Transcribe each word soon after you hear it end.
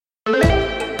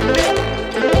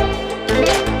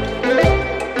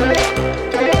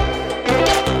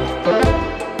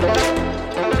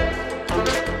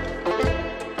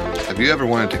ever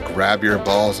wanted to grab your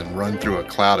balls and run through a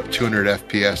cloud of 200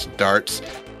 FPS darts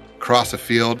across a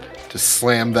field to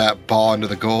slam that ball into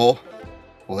the goal?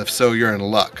 Well, if so, you're in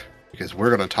luck, because we're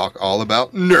going to talk all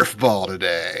about Nerfball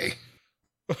today.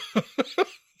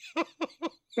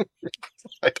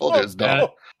 I told you it's dumb.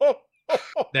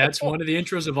 That's one of the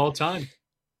intros of all time.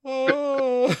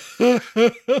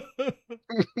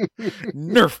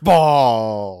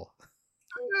 Nerfball.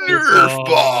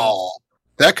 Nerfball.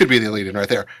 That could be the lead-in right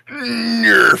there.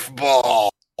 Nerfball.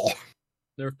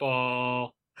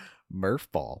 Nerfball.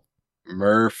 Murphball.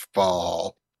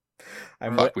 Murphball.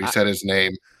 Fuck, we said his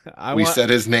name. We said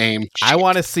his name. I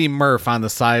want to see Murph on the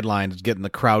sidelines getting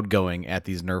the crowd going at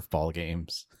these Nerfball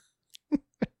games.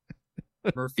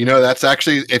 You know, that's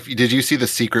actually, did you see the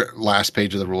secret last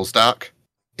page of the rules doc?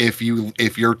 If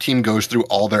your team goes through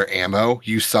all their ammo,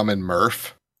 you summon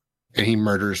Murph, and he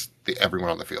murders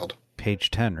everyone on the field. Page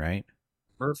 10, right?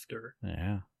 Murphter.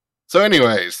 Yeah. So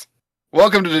anyways,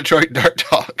 welcome to Detroit Dart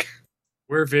Talk.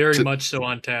 We're very much so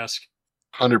on task.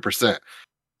 100%.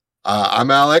 I'm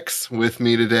Alex. With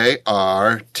me today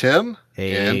are Tim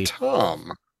and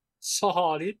Tom.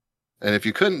 Solid. And if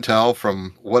you couldn't tell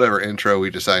from whatever intro we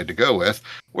decided to go with,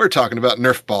 we're talking about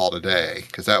Nerfball today,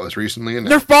 because that was recently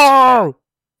announced. Nerfball!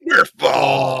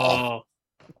 Nerfball!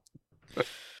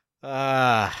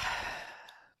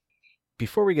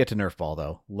 Before we get to Nerfball,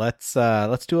 though, let's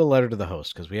do a letter to the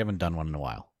host, because we haven't done one in a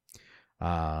while.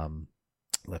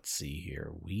 Let's see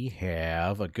here. We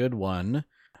have a good one.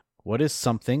 What is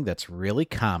something that's really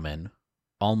common,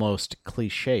 almost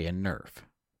cliche in Nerf,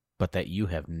 but that you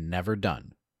have never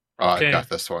done? Okay. I got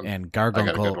this one. And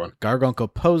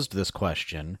Gargunkel posed this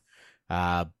question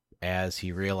as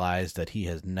he realized that he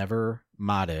has never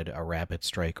modded a Rapid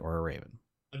Strike or a Raven.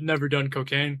 I've never done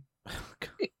cocaine.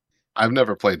 I've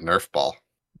never played Nerfball.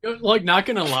 Like, not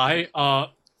gonna lie,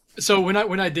 so when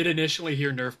I did initially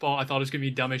hear Nerfball, I thought it was gonna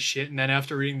be dumb as shit, and then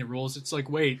after reading the rules, it's like,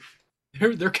 wait,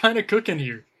 they're kind of cooking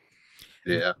here.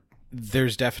 Yeah,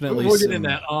 there's definitely we'll get into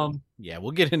that. Yeah,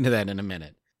 we'll get into that in a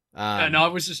minute. I'm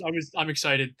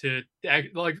excited to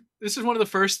act, like, this is one of the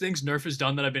first things Nerf has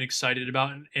done that I've been excited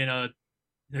about in a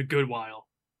good while.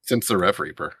 Since the Rev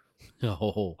Reaper.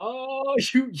 Oh,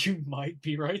 you might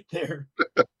be right there.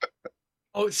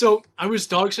 Oh, so I was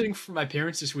dog sitting for my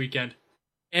parents this weekend,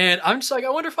 and I'm just like, I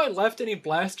wonder if I left any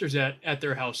blasters at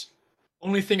their house.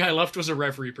 Only thing I left was a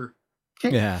Rev Reaper.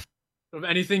 Yeah. So if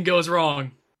anything goes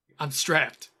wrong, I'm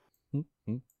strapped.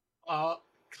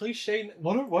 Cliche.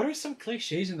 What are some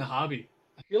cliches in the hobby?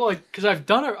 I feel like, because I've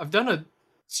done a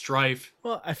strife.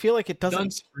 Well, I feel like it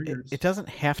doesn't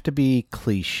have to be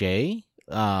cliche.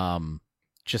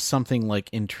 Just something like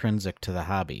intrinsic to the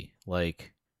hobby,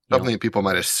 like something that people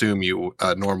might assume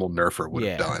a normal nerfer would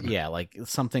have done. Yeah, like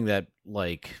something that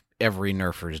like every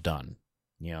nerfer's done.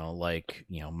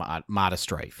 Mod a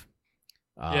strife.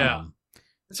 Yeah,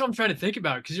 that's what I'm trying to think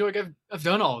about, because you're like, I've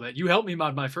done all that. You helped me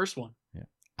mod my first one. Yeah.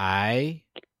 I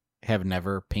have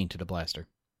never painted a blaster.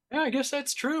 Yeah, I guess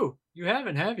that's true. You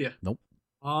haven't, have you? Nope.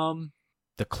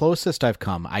 The closest I've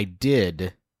come, I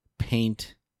did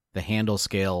paint the handle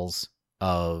scales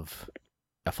of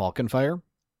a Falcon Fire,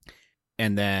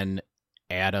 and then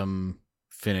Adam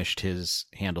finished his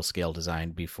handle scale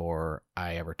design before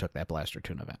I ever took that blaster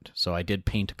to an event. So I did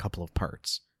paint a couple of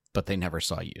parts, but they never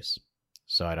saw use.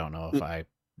 So I don't know if I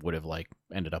would have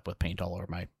ended up with paint all over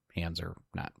my hands or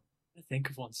not. I think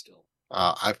of one still.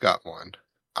 I've got one.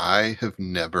 I have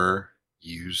never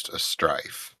used a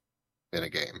strife in a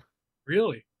game.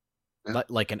 Really? Yeah.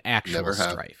 Like an actual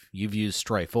strife. You've used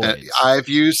strifeoids. I've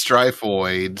used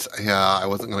strifeoids. Yeah, I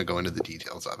wasn't going to go into the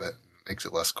details of it. Makes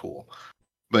it less cool.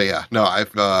 But yeah, no,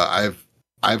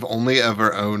 I've only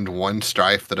ever owned one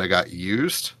strife that I got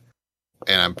used,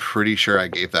 and I'm pretty sure I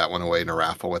gave that one away in a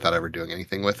raffle without ever doing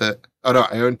anything with it. Oh no,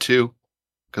 I owned two,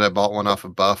 because I bought one off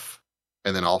of Buff,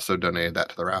 and then also donated that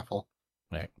to the raffle.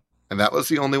 Right. And that was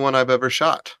the only one I've ever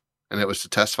shot, and it was to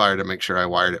test fire to make sure I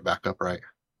wired it back up right.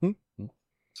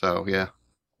 So yeah,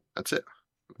 that's it.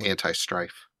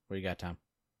 Anti-strife. What you got, Tom?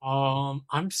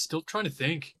 I'm still trying to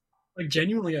think. Like,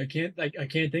 genuinely, I can't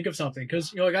think of something,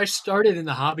 because I started in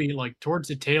the hobby towards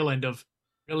the tail end of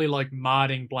really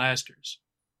modding blasters.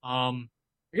 I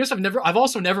guess I've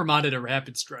also never modded a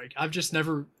Rapid Strike. I've just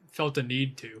never felt a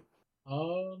need to.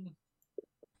 I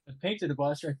painted a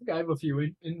blaster. I think I have a few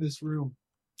in this room.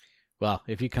 Well,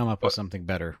 if you come up with something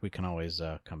better, we can always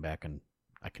come back and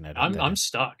I can edit. I'm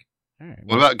stuck. All right.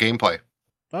 What about gameplay?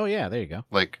 Oh yeah, there you go.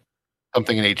 Like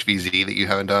something in HVZ that you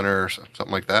haven't done or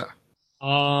something like that?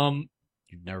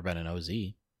 You've never been an OZ.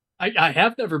 I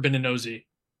have never been an OZ. Is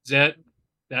that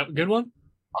a good one?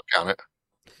 I'll count it.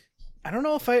 I don't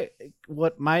know if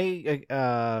what my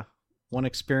one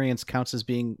experience counts as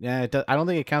being. I don't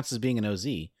think it counts as being an OZ.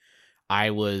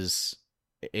 I was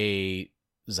a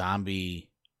zombie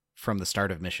from the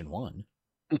start of Mission 1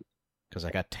 because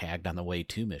I got tagged on the way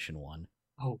to Mission 1.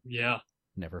 Oh yeah.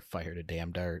 Never fired a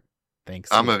damn dart.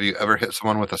 Thanks. Have you ever hit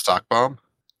someone with a sock bomb?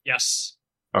 Yes.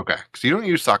 Okay, because you don't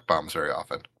use sock bombs very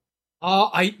often.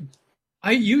 I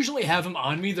usually have them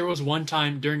on me. There was one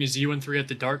time during a Z13 at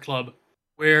the Dart Club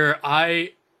where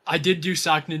I did do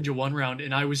Sock Ninja 1 round,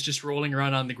 and I was just rolling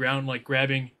around on the ground like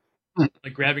grabbing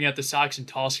at the socks and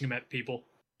tossing them at people.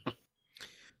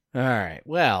 All right.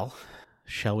 Well,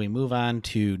 shall we move on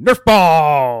to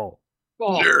Nerfball?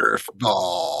 Oh.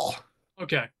 Nerfball.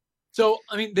 Okay. So,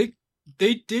 I mean,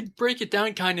 they did break it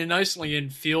down kind of nicely in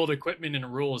field equipment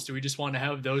and rules. Do we just want to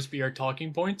have those be our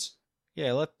talking points?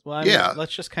 Yeah,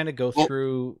 let's just kind of go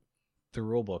through the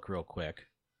rule book real quick.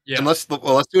 Yeah. And let's do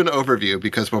an overview,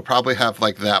 because we'll probably have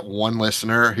like that one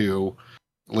listener who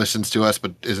listens to us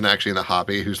but isn't actually in the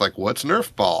hobby who's like, what's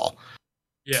Nerfball?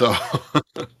 Yeah. So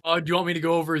do you want me to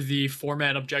go over the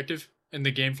format objective and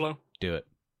the game flow? Do it.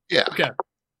 Yeah. Okay.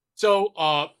 So,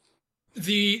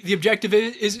 the objective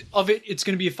is it's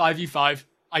going to be a 5v5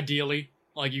 ideally.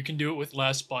 Like, you can do it with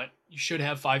less, but you should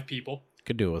have 5 people.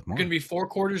 Could do it with more. It's going to be 4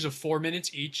 quarters of 4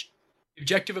 minutes each. The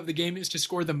objective of the game is to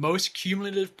score the most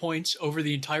cumulative points over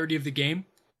the entirety of the game.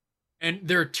 And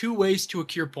there are 2 ways to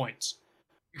accrue points.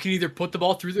 You can either put the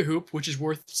ball through the hoop, which is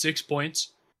worth 6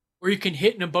 points, or you can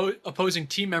hit an opposing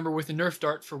team member with a Nerf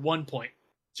dart for 1 point.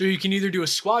 So you can either do a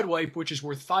squad wipe, which is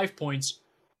worth 5 points,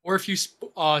 or if you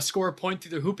score a point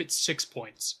through the hoop, it's 6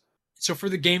 points. So for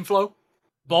the game flow,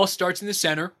 ball starts in the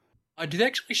center. Did they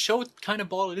actually show what kind of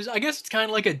ball it is? I guess it's kind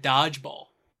of like a dodgeball.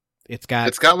 It's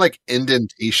got like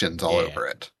indentations all over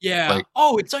it. Yeah.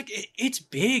 Like, it's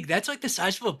big. That's like the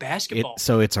size of a basketball.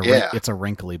 It's a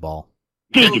wrinkly ball.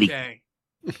 Okay.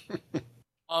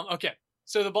 Okay.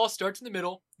 So the ball starts in the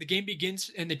middle. The game begins,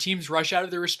 and the teams rush out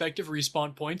of their respective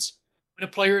respawn points. When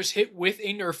a player is hit with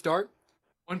a Nerf dart,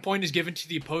 1 point is given to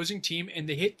the opposing team, and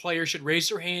the hit player should raise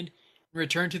their hand and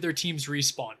return to their team's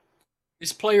respawn.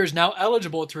 This player is now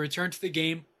eligible to return to the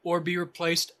game or be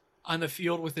replaced on the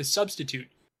field with a substitute,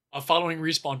 following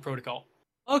respawn protocol.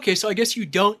 Okay, so I guess you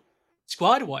don't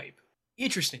squad wipe.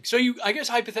 Interesting. So I guess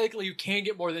hypothetically you can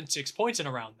get more than 6 points in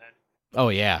a round then. Oh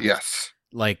yeah. Yes.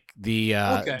 Like the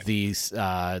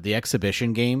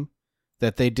exhibition game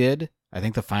that they did, I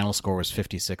think the final score was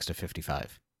 56-55.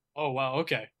 Oh wow,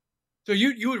 okay. So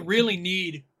you would really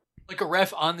need like a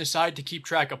ref on the side to keep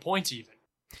track of points even.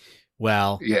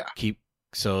 Well, yeah.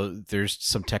 So there's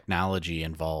some technology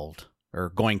involved,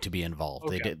 or going to be involved.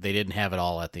 Okay. They didn't have it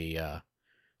all at the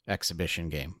exhibition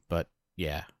game, but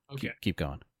yeah. Okay. Keep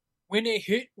going. When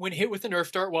hit with a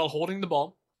Nerf dart while holding the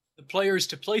ball, the player is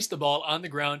to place the ball on the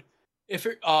ground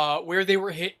where they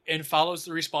were hit and follows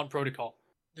the respawn protocol.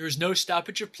 There is no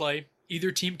stoppage of play.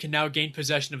 Either team can now gain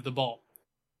possession of the ball.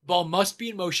 The ball must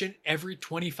be in motion every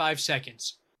 25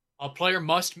 seconds. A player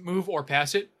must move or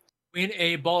pass it. When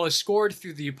a ball is scored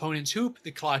through the opponent's hoop,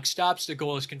 the clock stops, the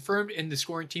goal is confirmed, and the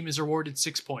scoring team is awarded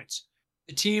 6 points.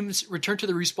 The teams return to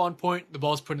the respawn point, the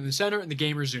ball is put in the center, and the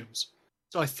game resumes.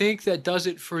 So I think that does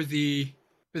it for the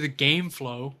game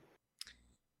flow.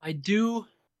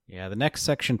 Yeah, the next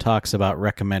section talks about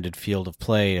recommended field of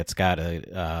play. It's got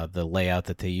the layout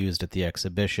that they used at the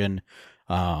exhibition.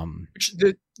 Which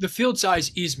the field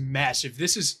size is massive.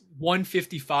 This is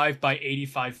 155 by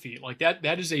 85 feet. Like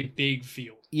that is a big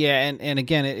field. Yeah, and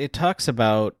again, it talks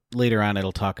about, later on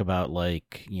it'll talk about,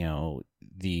 like,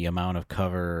 the amount of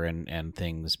cover and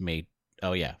things made.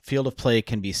 Oh yeah, field of play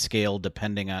can be scaled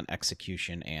depending on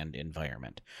execution and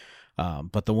environment.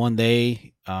 But the one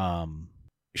they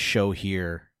show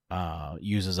here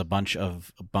uses a bunch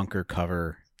of bunker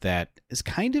cover that is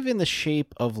kind of in the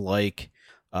shape of like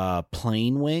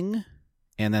plane wing,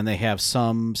 and then they have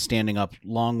some standing up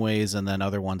long ways, and then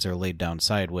other ones are laid down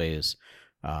sideways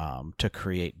to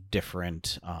create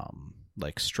different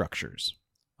like structures.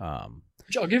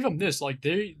 Which I'll give them this, like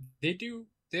they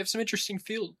have some interesting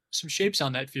some shapes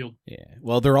on that field. Yeah,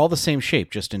 well, they're all the same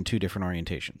shape, just in 2 different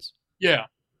orientations. Yeah.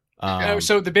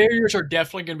 So the barriers are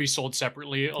definitely going to be sold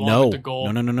separately along with the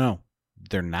goal. No.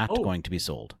 They're not going to be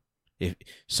sold.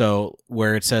 So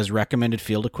where it says recommended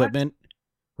field equipment,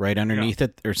 right underneath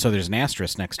it, or so there's an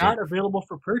asterisk next to it. Not available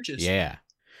for purchase. Yeah.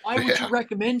 Why would you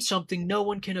recommend something no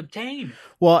one can obtain?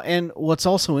 Well, and what's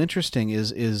also interesting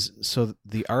is so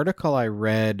the article I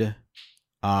read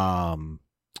from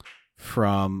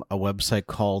a website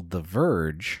called The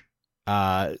Verge,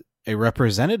 a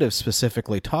representative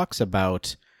specifically talks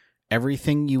about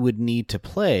everything you would need to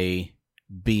play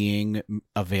being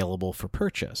available for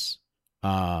purchase.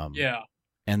 Yeah.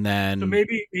 And then So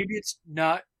maybe it's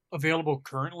not available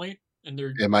currently, and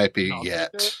they're It might be gonna update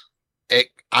yet. that?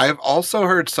 I've also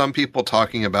heard some people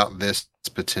talking about this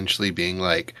potentially being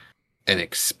like an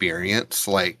experience,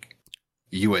 like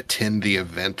you attend the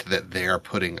event that they're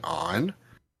putting on,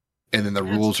 and then the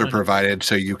That's rules are fun. provided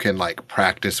so you can like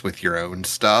practice with your own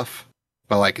stuff.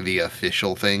 But like the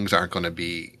official things aren't going to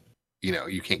be,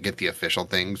 you can't get the official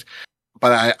things.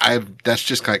 But I've that's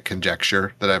just like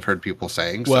conjecture that I've heard people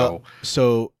saying. well,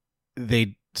 so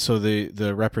the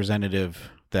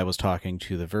representative that was talking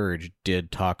to The Verge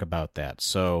did talk about that.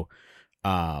 So,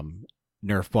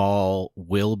 Nerfball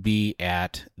will be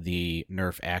at the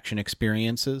Nerf action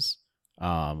experiences,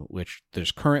 which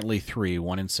there's currently 3,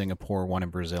 one in Singapore, one in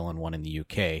Brazil, and one in the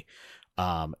UK.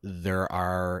 There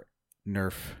are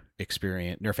Nerf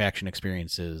action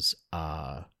experiences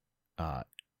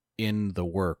in the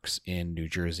works in New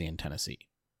Jersey and Tennessee.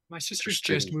 My sister's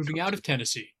just moving out of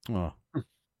Tennessee. Oh.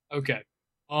 Okay.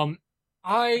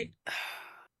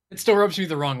 It still rubs me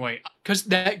the wrong way because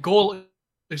that goal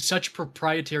is such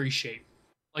proprietary shape.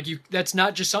 Like that's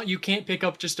not just something you can't pick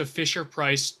up just a Fisher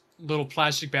Price little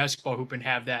plastic basketball hoop and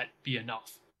have that be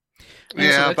enough.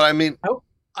 Yeah, but I mean,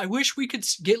 I wish we could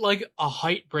get like a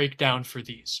height breakdown for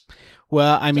these.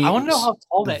 Well, I mean, I want to know how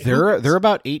tall that they're is. they're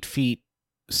about 8 feet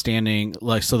standing.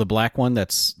 Like, so the black one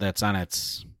that's on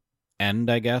its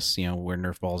end, I guess, where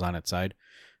Nerfball's on its side,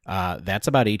 that's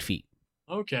about 8 feet.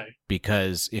 Okay.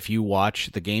 Because if you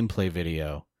watch the gameplay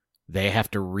video, they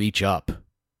have to reach up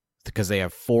because they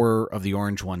have 4 of the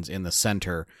orange ones in the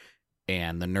center,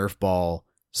 and the Nerf ball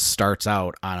starts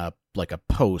out on a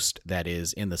post that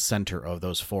is in the center of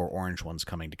those 4 orange ones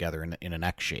coming together in an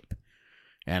X shape.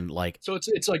 And so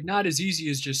it's like not as easy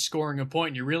as just scoring a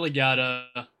point. You really gotta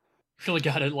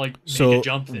like make a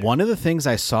jump there. One of the things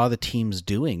I saw the teams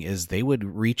doing is they would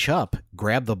reach up,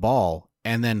 grab the ball,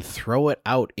 and then throw it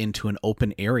out into an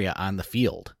open area on the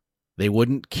field. They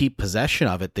wouldn't keep possession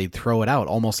of it. They'd throw it out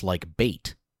almost like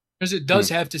bait. Because it does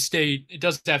have to stay. It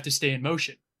does have to stay in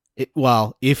motion.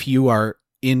 Well, if you are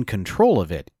in control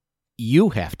of it, you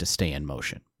have to stay in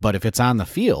motion. But if it's on the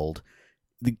field,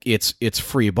 it's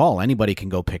free ball. Anybody can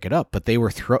go pick it up. But they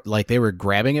were they were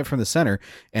grabbing it from the center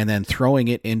and then throwing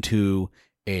it into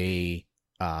a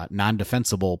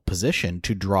non-defensible position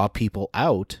to draw people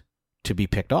out to be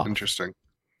picked off. Interesting.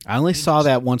 I only saw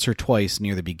that once or twice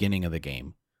near the beginning of the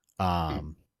game,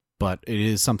 but it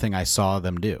is something I saw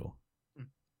them do.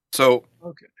 So,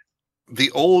 okay,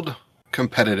 the old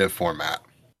competitive format,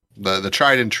 the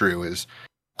tried and true, is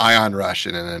Ion Rush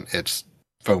and then its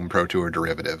Foam Pro Tour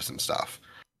derivatives and stuff.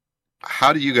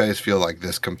 How do you guys feel like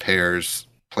this compares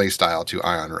playstyle to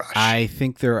Ion Rush? I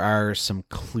think there are some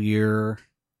clear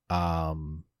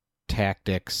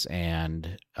tactics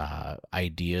and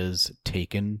ideas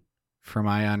taken from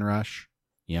Ion Rush.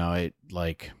 It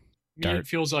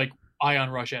feels like Ion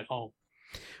Rush at home.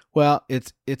 Well,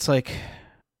 it's like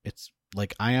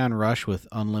Ion Rush with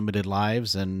unlimited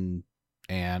lives and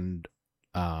the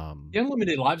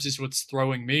unlimited lives is what's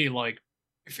throwing me. Like,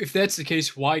 if that's the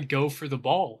case, why go for the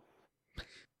ball?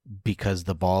 Because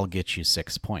the ball gets you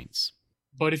 6 points.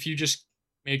 But if you just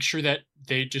make sure that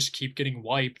they just keep getting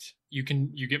wiped, you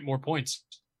get more points.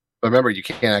 But remember, you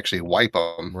can't actually wipe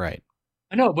them. Right.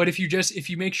 I know, but if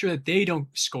you make sure that they don't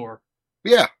score.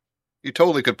 Yeah, you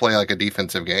totally could play like a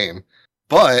defensive game.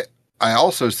 But I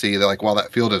also see that while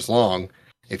that field is long,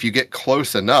 if you get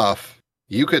close enough,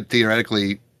 you could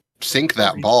theoretically sink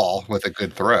that ball with a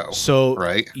good throw. So,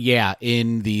 right? Yeah,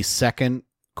 in the second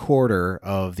quarter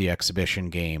of the exhibition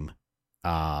game,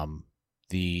 what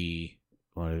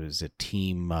was it?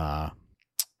 Team what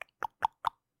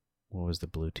was the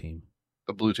blue team?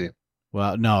 The blue team.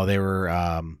 Well, no, they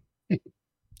were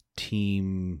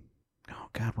team. Oh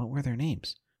God, what were their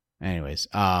names? Anyways,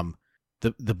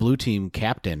 the blue team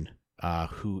captain,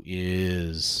 who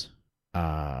is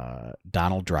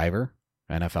Donald Driver,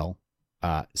 NFL,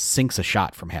 sinks a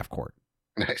shot from half court.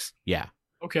 Nice. Yeah.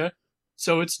 Okay,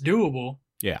 so it's doable.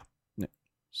 Yeah.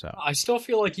 So I still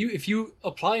feel like if you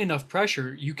apply enough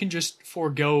pressure, you can just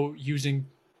forego using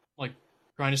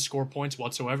trying to score points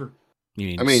whatsoever.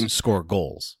 You mean score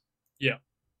goals? Yeah.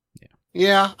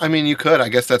 Yeah, I mean, you could. I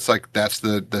guess that's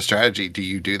the strategy. Do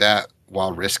you do that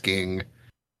while risking?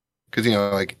 Because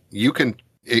you can.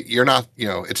 You're not.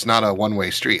 It's not a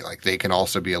one-way street. Like they can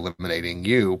also be eliminating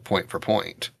you point for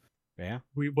point. Yeah.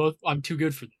 I'm too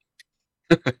good for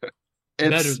them.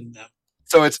 Better than them.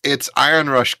 So it's Iron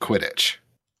Rush Quidditch.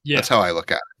 Yeah. That's how I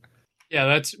look at it. Yeah,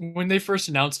 that's when they first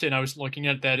announced it and I was looking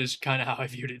at that is kind of how I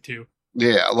viewed it too.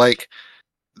 Yeah,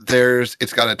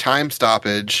 it's got a time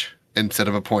stoppage instead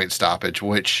of a point stoppage,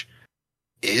 which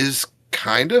is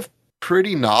kind of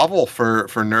pretty novel for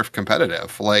Nerf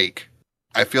competitive. Like,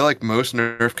 I feel like most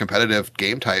Nerf competitive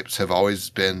game types have always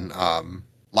been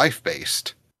life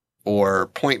based or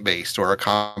point based or a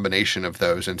combination of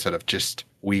those instead of just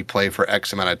we play for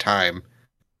X amount of time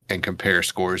and compare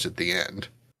scores at the end.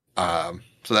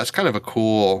 So that's kind of a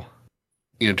cool,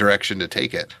 direction to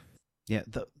take it. Yeah,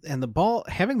 the ball,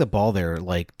 having the ball there,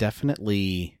 like,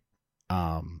 definitely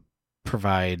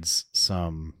provides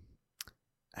some.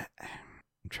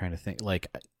 I'm trying to think. Like,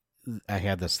 I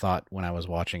had this thought when I was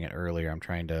watching it earlier. I'm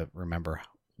trying to remember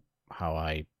how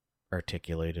I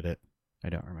articulated it. I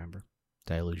don't remember.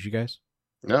 Did I lose you guys?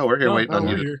 No, we're here waiting on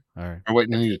you. Here. All right, We're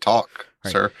waiting on you to talk,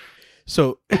 right. sir.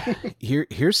 So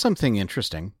here's something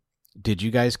interesting. Did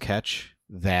you guys catch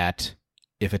that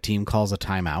if a team calls a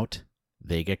timeout,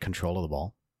 they get control of the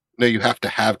ball? No, you have to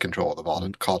have control of the ball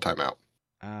to call timeout.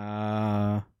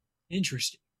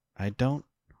 Interesting. I don't.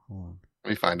 Hold on. Let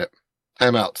me find it.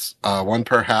 Timeouts. One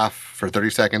per half for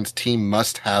 30 seconds. Team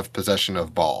must have possession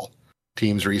of ball.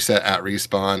 Teams reset at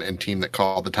respawn, and team that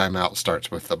called the timeout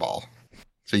starts with the ball.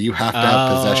 So you have to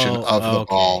have possession of the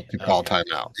ball to call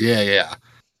timeout. Yeah.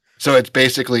 So it's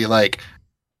basically like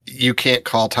you can't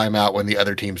call timeout when the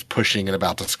other team's pushing and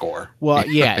about to score. Well,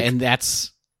 yeah, and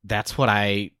that's what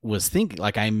I was thinking.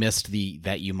 Like, I missed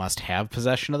that you must have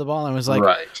possession of the ball. I was like,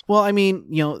 right. Well, I mean,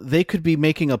 they could be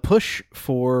making a push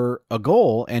for a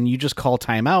goal, and you just call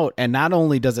timeout, and not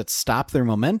only does it stop their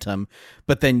momentum,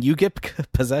 but then you get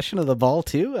possession of the ball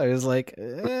too. I was like,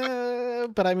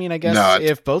 but I mean, I guess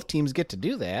if both teams get to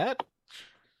do that.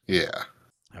 Yeah.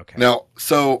 Okay. Now,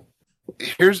 so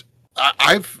there's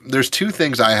two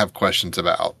things I have questions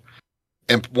about.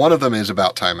 And one of them is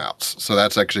about timeouts. So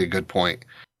that's actually a good point.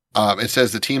 It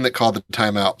says the team that called the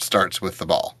timeout starts with the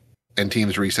ball and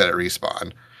teams reset at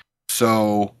respawn.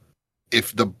 So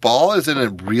if the ball is in a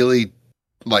really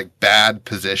bad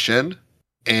position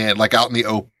and out in the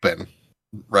open,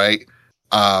 right?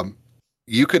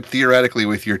 You could theoretically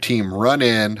with your team run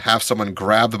in, have someone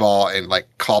grab the ball and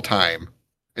call time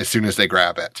as soon as they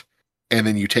grab it. And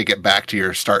then you take it back to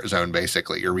your start zone,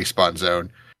 basically, your respawn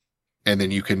zone. And then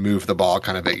you can move the ball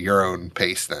kind of at your own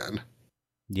pace then.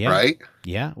 Yeah. Right?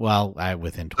 Yeah. Well,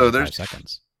 within 25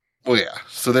 seconds. Well, yeah.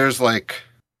 So there's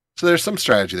some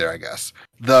strategy there, I guess.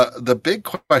 The big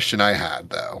question I had,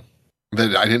 though,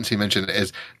 that I didn't see mentioned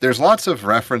is there's lots of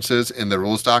references in the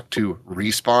rules doc to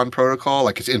respawn protocol,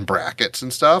 it's in brackets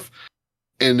and stuff.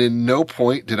 And in no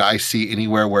point did I see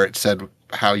anywhere where it said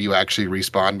how you actually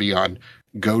respawn beyond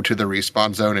go to the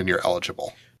respawn zone and you're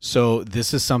eligible. So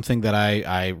this is something that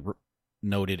I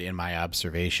noted in my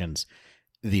observations.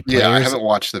 The players, I haven't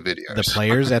watched the videos. The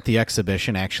players at the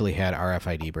exhibition actually had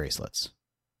RFID bracelets,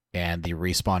 and the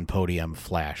respawn podium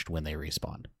flashed when they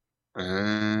respawned.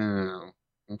 Oh,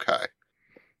 okay.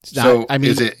 So,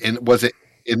 was it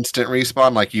instant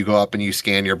respawn? Like you go up and you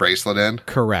scan your bracelet in?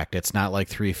 Correct. It's not like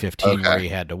 315 where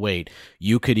you had to wait.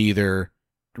 You could either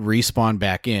respawn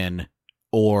back in,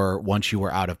 or once you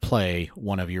were out of play,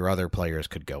 one of your other players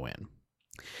could go in.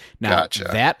 Now,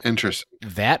 gotcha. Interesting.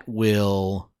 That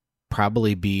will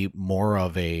probably be more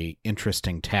of a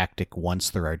interesting tactic once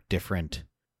there are different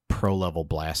pro level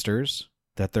blasters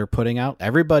that they're putting out.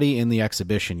 Everybody in the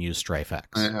exhibition used Strife X.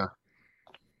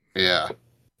 Yeah.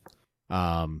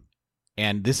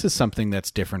 And this is something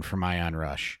that's different from Ion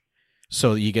Rush.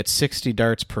 So you get 60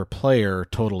 darts per player,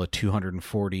 total of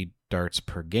 240 darts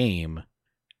per game,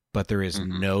 but there is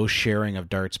no sharing of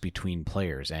darts between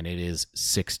players, and it is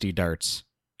 60 darts.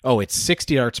 Oh, it's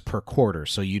 60 darts per quarter,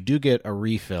 so you do get a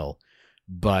refill,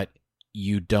 but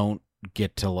you don't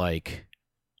get to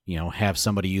have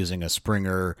somebody using a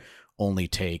Springer only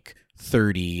take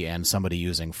 30 and somebody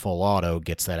using full auto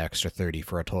gets that extra 30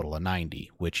 for a total of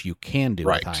 90, which you can do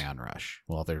with Ion Rush.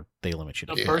 Well, they limit you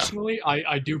to Personally,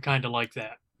 I do kind of like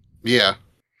that. Yeah.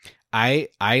 I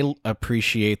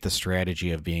appreciate the strategy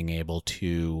of being able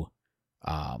to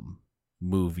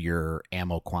move your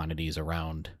ammo quantities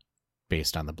around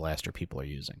based on the blaster people are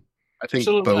using. I think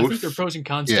both. I think there are pros and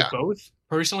cons to both.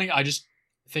 Personally, I just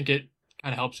think it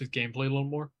kind of helps with gameplay a little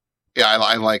more. Yeah,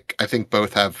 I think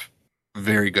both have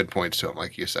very good points to them,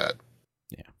 like you said.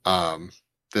 Yeah.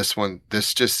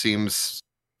 This just seems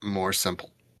more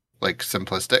simple,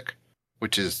 simplistic,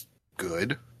 which is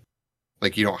good.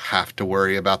 You don't have to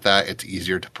worry about that. It's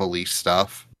easier to police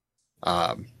stuff.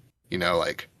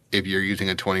 If you're using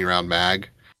a 20 round mag,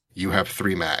 you have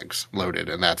 3 mags loaded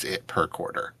and that's it per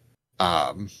quarter.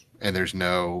 And there's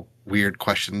no weird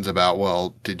questions about,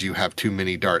 well, did you have too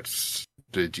many darts?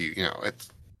 Did you,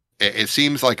 it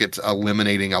seems like it's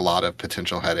eliminating a lot of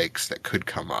potential headaches that could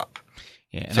come up.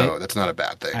 Yeah, and So that's not a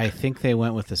bad thing. I think they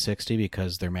went with the 60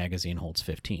 because their magazine holds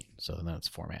 15, so then it's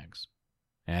 4 mags.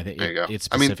 And I think There you go. it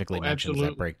specifically mentions absolutely.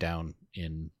 that breakdown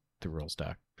in the rules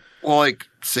doc. Well, like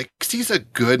 60 is a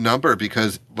good number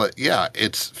because, but yeah,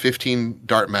 it's 15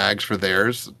 dart mags for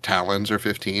theirs. Talons are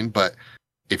 15, but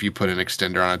if you put an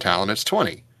extender on a Talon, it's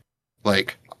 20.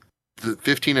 Like the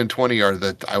 15 and 20 are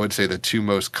I would say the two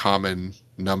most common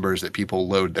numbers that people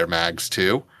load their mags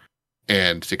to,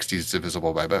 and 60 is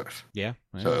divisible by both. Yeah.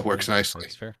 So it works nicely.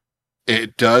 That's fair.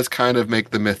 It does kind of make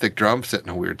the Mythic Drum sit in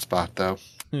a weird spot, though.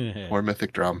 Or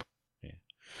Mythic Drum.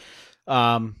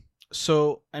 Yeah.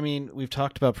 So, I mean, we've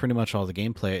talked about pretty much all the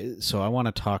gameplay, so I want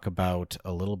to talk about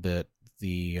a little bit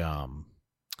the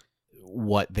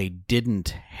what they didn't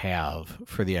have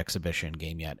for the exhibition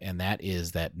game yet, and that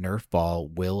is that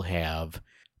Nerfball will have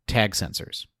tag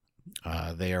sensors.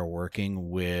 They are working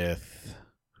with,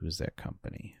 who's that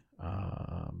company?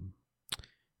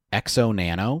 Exo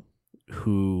Nano,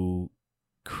 who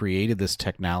created this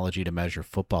technology to measure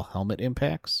football helmet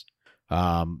impacts.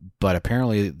 But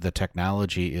apparently the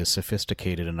technology is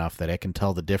sophisticated enough that it can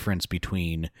tell the difference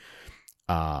between,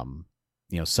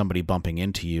 somebody bumping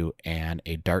into you and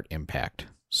a dart impact.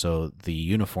 So the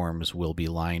uniforms will be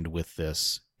lined with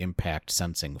this impact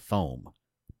sensing foam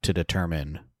to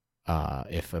determine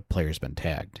if a player's been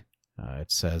tagged.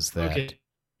 It says that. Okay,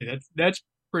 that's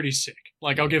pretty sick.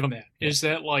 Like, I'll give them that. Yeah. Is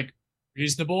that like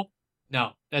reasonable?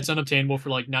 No, that's unobtainable for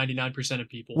like 99% of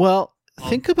people. Well,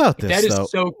 think about this. That is though.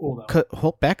 so cool,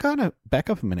 though. Back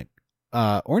up a minute.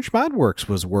 Orange Modworks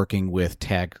was working with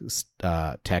tag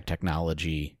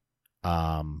technology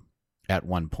at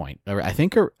one point. I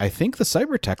think the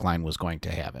Cybertech line was going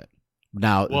to have it.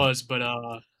 Now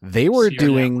they were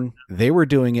doing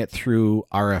it through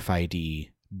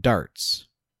RFID darts,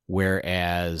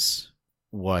 whereas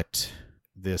what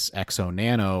this Exo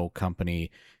Nano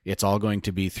company, it's all going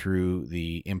to be through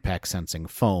the impact sensing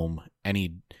foam.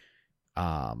 Any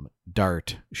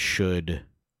dart should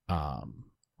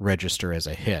register as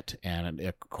a hit, and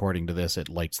according to this, it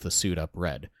lights the suit up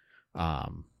red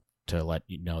to let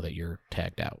you know that you're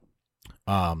tagged out.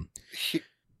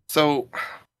 So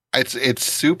it's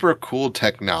super cool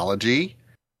technology,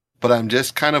 but I'm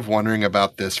just kind of wondering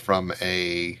about this from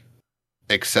a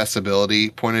accessibility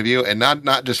point of view, and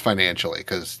not just financially,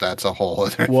 because that's a whole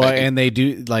other thing. And they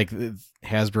do, like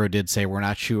Hasbro did say, we're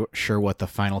not sure what the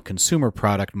final consumer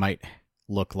product might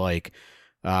look like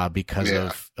because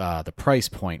of the price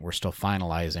point. We're still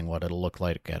finalizing what it'll look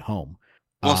like at home.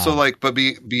 Well, but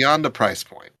beyond the price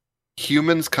point,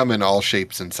 humans come in all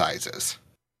shapes and sizes.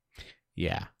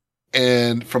 Yeah.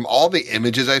 And from all the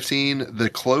images I've seen, the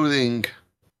clothing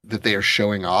that they are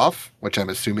showing off, which I'm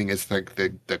assuming is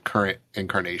the current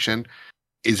incarnation,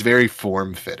 is very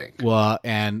form-fitting. Well,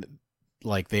 and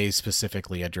like they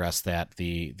specifically addressed that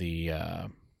the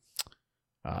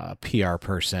PR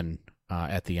person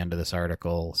at the end of this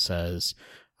article says,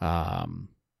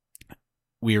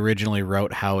 we originally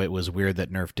wrote how it was weird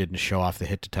that Nerf didn't show off the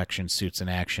hit detection suits in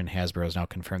action. Hasbro has now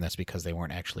confirmed that's because they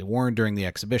weren't actually worn during the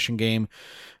exhibition game.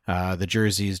 The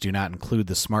jerseys do not include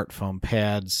the smart foam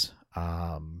pads.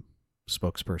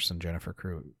 Spokesperson Jennifer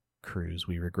Cruz,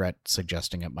 we regret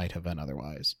suggesting it might have been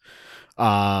otherwise.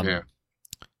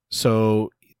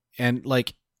 So, and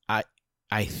like,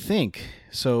 I think,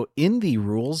 so in the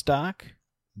rules doc,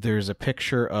 there's a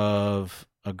picture of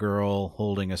a girl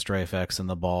holding a Strife X in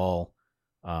the ball,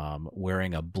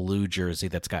 wearing a blue jersey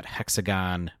that's got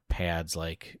hexagon pads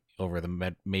like over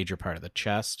the major part of the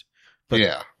chest.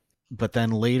 But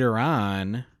then later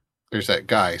on, there's that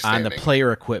guy standing on the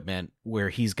player equipment where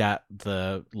he's got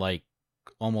the like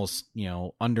almost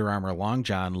Under Armour Long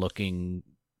John looking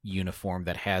uniform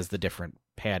that has the different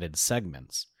padded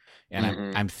segments,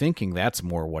 and I'm thinking that's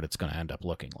more what it's going to end up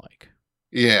looking like.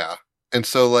 Yeah, and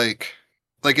so like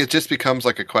it just becomes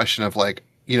like a question of like,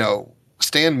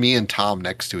 stand me and Tom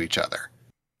next to each other.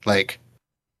 Like,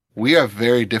 we have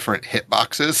very different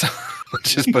hitboxes.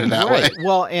 Let's just put it that way.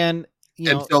 Well, and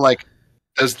so like,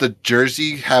 does the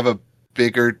jersey have a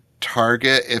bigger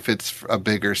target if it's a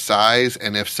bigger size?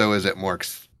 And if so, is it more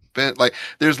expensive? Like,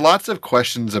 there's lots of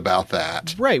questions about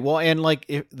that. Right. Well, and like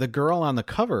if the girl on the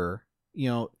cover,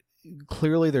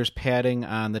 clearly there's padding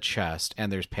on the chest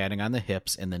and there's padding on the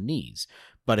hips and the knees.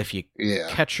 But if you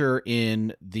catch her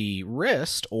in the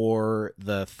wrist or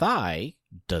the thigh,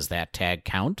 does that tag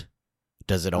count?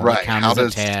 Does it only count as a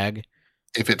tag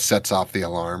if it sets off the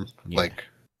alarm? Yeah. Right.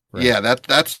 Yeah,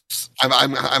 that's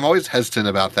I'm always hesitant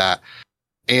about that.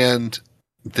 And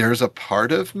there's a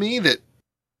part of me that,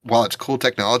 while it's cool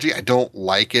technology, I don't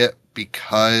like it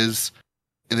because,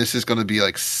 and this is going to be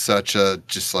like such a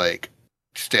just like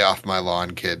stay off my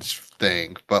lawn, kids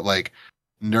thing, but like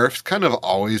Nerf's kind of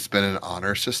always been an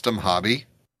honor system hobby,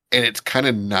 and it's kind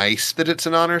of nice that it's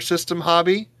an honor system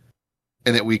hobby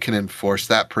and that we can enforce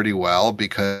that pretty well,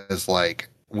 because like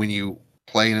when you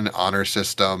play in an honor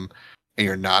system and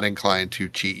you're not inclined to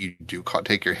cheat, you do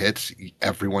take your hits,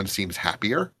 everyone seems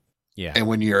happier. Yeah. And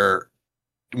when you're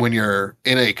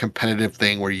in a competitive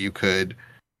thing where you could,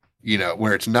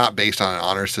 where it's not based on an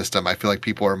honor system, I feel like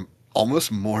people are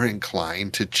almost more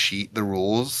inclined to cheat the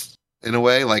rules in a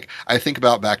way. Like I think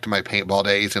about back to my paintball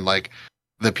days and like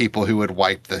the people who would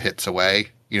wipe the hits away,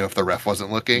 if the ref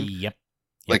wasn't looking. Yep.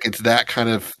 Like it's that kind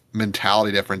of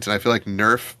mentality difference. And I feel like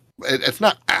Nerf, it's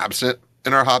not absent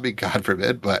in our hobby, God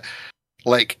forbid, but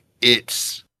like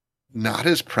it's not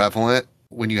as prevalent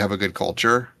when you have a good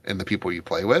culture and the people you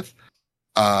play with,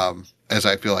 as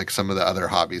I feel like some of the other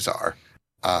hobbies are.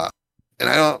 And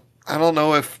I don't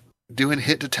know if doing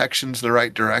hit detection's the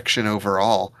right direction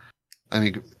overall. I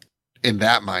mean, in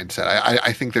that mindset,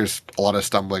 I think there's a lot of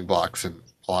stumbling blocks in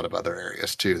a lot of other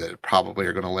areas too that probably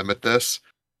are going to limit this.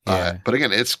 Yeah. But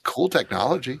again, it's cool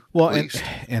technology. Well,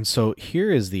 and so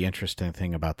here is the interesting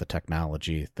thing about the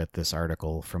technology that this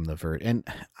article from The Verge, and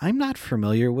I'm not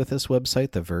familiar with this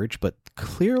website, The Verge, but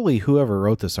clearly whoever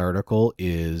wrote this article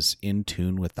is in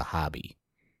tune with the hobby.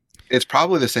 It's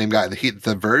probably the same guy.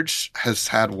 The Verge has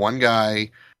had one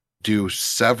guy do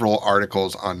several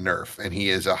articles on Nerf, and he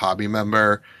is a hobby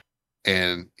member,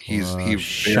 and he's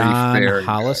Sean very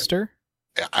Hollister. Good.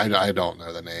 I don't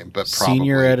know the name, but probably.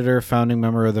 Senior editor, founding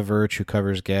member of The Verge, who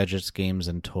covers gadgets, games,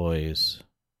 and toys.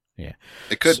 Yeah,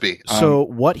 it could be. So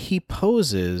what he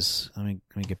poses, let me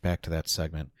get back to that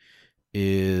segment,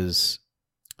 is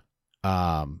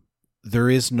there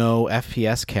is no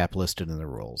FPS cap listed in the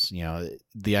rules.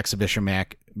 The exhibition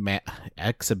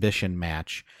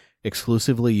match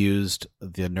exclusively used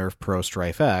the Nerf Pro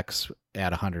Strife X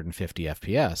at 150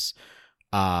 FPS.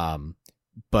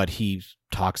 But he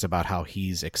talks about how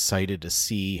he's excited to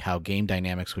see how game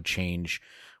dynamics would change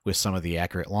with some of the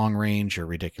accurate long range or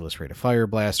ridiculous rate of fire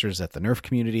blasters that the Nerf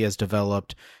community has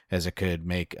developed, as it could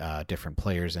make different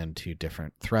players into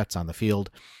different threats on the field.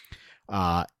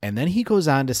 And then he goes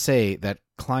on to say that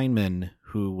Kleinman,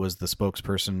 who was the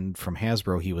spokesperson from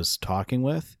Hasbro he was talking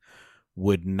with,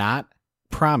 would not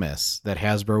promise that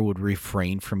Hasbro would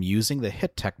refrain from using the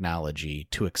hit technology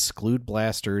to exclude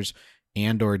blasters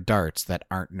and or darts that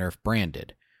aren't Nerf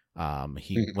branded.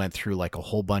 He went through like a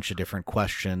whole bunch of different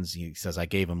questions. He says, I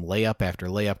gave him layup after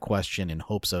layup question in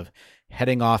hopes of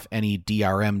heading off any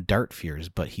DRM dart fears,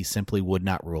 but he simply would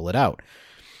not rule it out.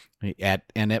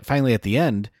 Finally at the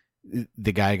end,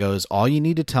 the guy goes, all you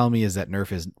need to tell me is that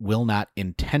Nerf will not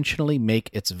intentionally make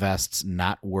its vests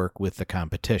not work with the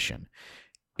competition.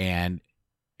 And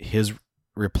his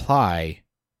reply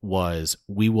was,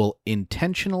 we will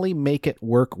intentionally make it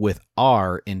work with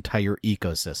our entire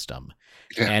ecosystem.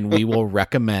 Yeah. And we will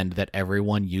recommend that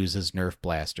everyone uses Nerf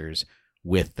blasters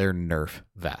with their Nerf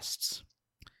vests.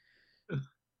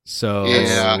 So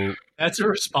yeah, that's a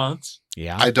response.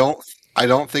 Yeah. I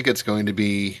don't think it's going to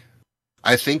be,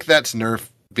 I think that's Nerf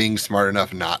being smart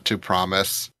enough not to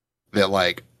promise that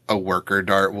like a worker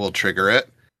dart will trigger it.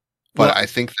 But I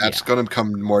think that's going to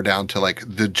come more down to like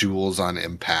the joules on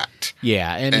impact.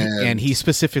 Yeah, and he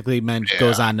specifically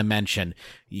goes on to mention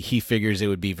he figures it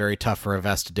would be very tough for a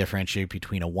vest to differentiate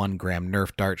between a 1 gram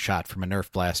Nerf dart shot from a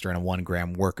Nerf blaster and a 1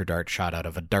 gram worker dart shot out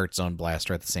of a dart zone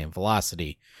blaster at the same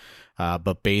velocity.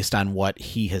 But based on what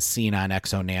he has seen on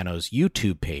Exo Nano's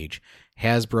YouTube page,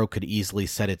 Hasbro could easily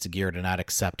set its gear to not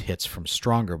accept hits from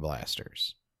stronger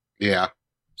blasters. Yeah.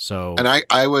 So, and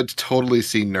I would totally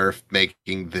see Nerf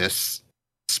making this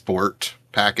sport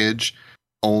package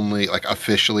only like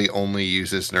officially only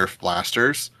uses Nerf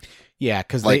blasters. Yeah,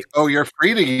 because like, you're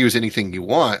free to use anything you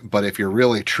want, but if you're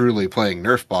really truly playing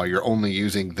Nerfball, you're only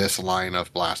using this line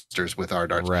of blasters with our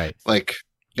darts. Right. Like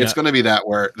it's going to be that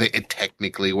where it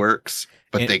technically works,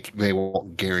 but they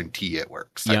won't guarantee it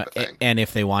works. Type of thing. And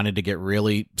if they wanted to get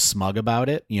really smug about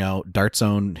it, Dart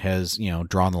Zone has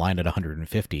drawn the line at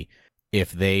 150.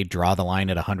 If they draw the line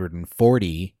at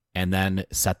 140 and then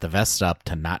set the vests up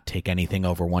to not take anything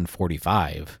over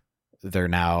 145, they're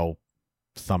now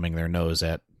thumbing their nose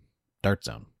at Dart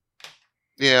Zone.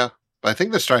 Yeah, but I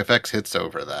think the Strife X hits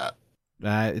over that.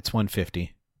 It's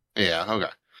 150. Yeah, okay.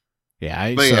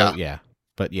 Yeah,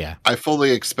 But I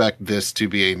fully expect this to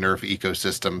be a Nerf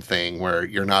ecosystem thing where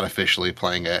you're not officially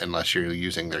playing it unless you're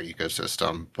using their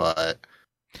ecosystem, but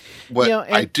what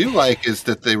I do like is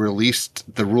that they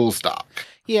released the rules doc.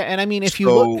 Yeah, and I mean, if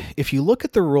you look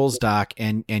at the rules doc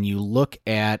and you look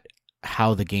at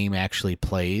how the game actually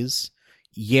plays,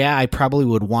 I probably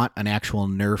would want an actual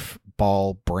Nerf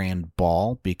Nerfball brand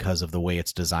ball because of the way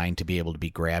it's designed to be able to be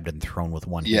grabbed and thrown with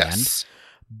one hand.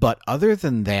 But other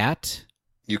than that,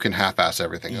 you can half-ass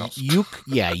everything else.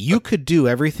 You could do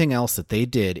everything else that they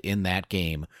did in that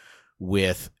game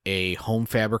with a home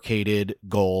fabricated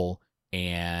goal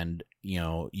and,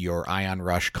 your Ion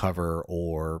Rush cover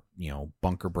or,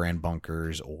 bunker brand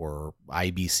bunkers or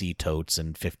IBC totes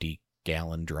and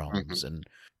 50-gallon drums and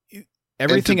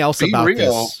everything else about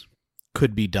this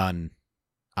could be done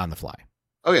on the fly.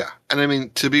 Oh yeah. And I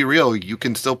mean, to be real, you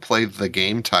can still play the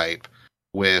game type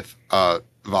with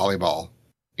volleyball,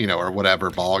 or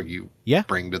whatever ball you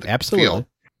bring to the field.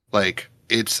 Like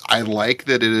I like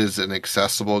that it is an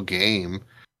accessible game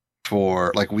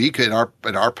for, like, we could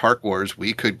at our Park Wars,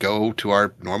 we could go to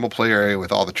our normal play area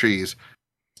with all the trees,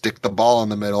 stick the ball in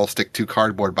the middle, stick 2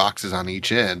 cardboard boxes on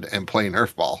each end, and play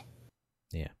Nerfball.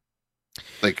 Yeah.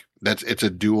 Like it's a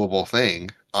doable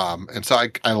thing. And so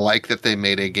I like that they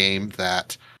made a game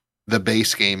that the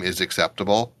base game is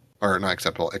accessible.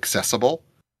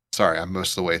 Sorry, I'm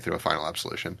most of the way through a Final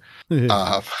Absolution.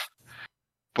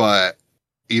 But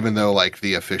even though, like,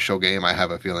 the official game, I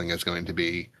have a feeling is going to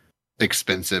be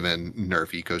expensive and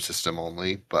Nerf ecosystem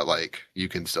only, but, like, you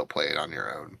can still play it on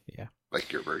your own. Yeah.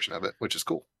 Like your version of it, which is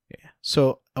cool. Yeah.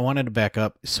 So I wanted to back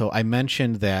up. So I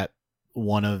mentioned that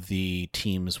one of the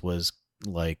teams was,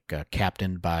 like,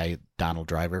 captained by Donald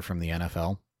Driver from the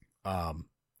NFL.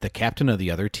 The captain of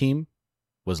the other team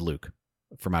was Luke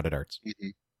from Out of Darts. Mm-hmm.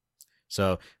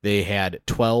 So they had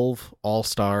 12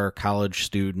 all-star college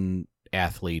student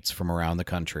athletes from around the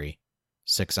country,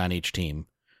 6 on each team.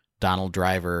 Donald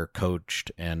Driver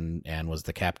coached and was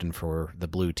the captain for the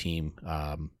blue team.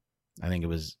 I think it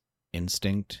was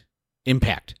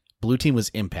Impact. Blue team was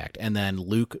Impact. And then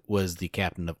Luke was the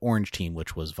captain of orange team,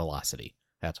 which was Velocity.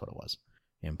 That's what it was.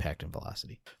 Impact and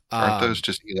Velocity. Aren't those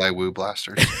just Eli Wu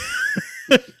blasters?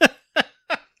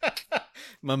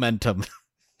 Momentum.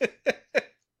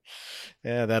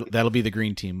 Yeah, that'll be the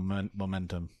green team,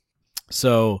 Momentum.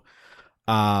 So,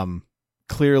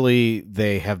 clearly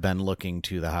they have been looking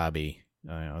to the hobby,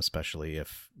 especially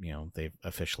if, they've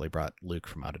officially brought Luke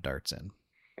from Out of Darts in.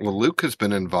 Well, Luke has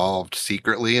been involved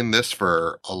secretly in this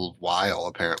for a while,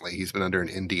 apparently. He's been under an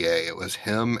NDA. It was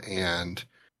him and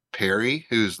Perry,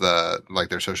 who's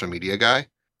their social media guy.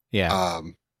 Yeah.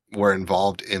 Were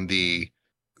involved in the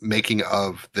making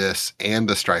of this and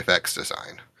the Strife X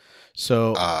design.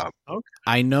 So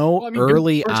I know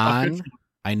early on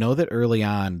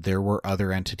there were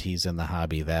other entities in the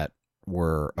hobby that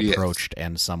were approached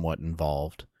and somewhat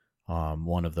involved.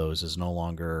 One of those is no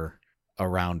longer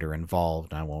around or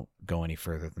involved. I won't go any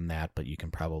further than that, but you can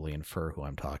probably infer who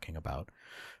I'm talking about.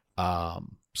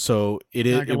 So it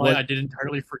is. I did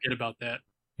entirely forget about that.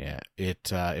 Yeah,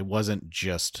 it wasn't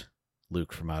just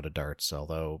Luke from Out of Darts,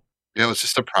 although it was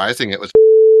just surprising. It was.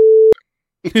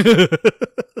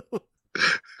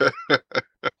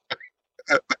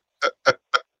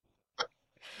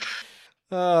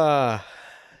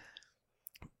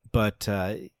 But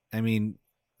I mean,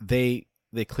 they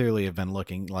clearly have been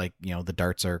looking, like, the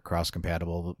darts are cross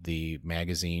compatible. The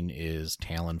magazine is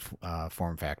Talon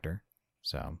form factor,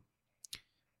 so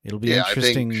it'll be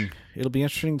interesting. It'll be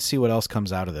interesting to see what else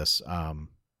comes out of this.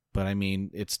 But I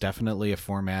mean, it's definitely a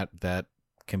format that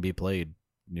can be played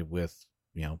with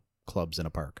clubs in a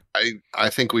park. I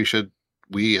think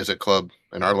we as a club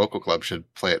and our local club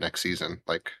should play it next season.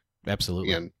 Like,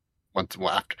 absolutely. And once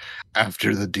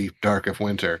after the deep dark of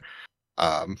winter,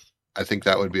 I think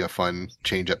that would be a fun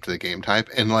change up to the game type.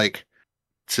 And, like,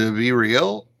 to be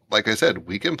real, like I said,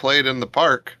 we can play it in the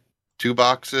park, 2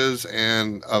 boxes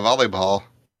and a volleyball.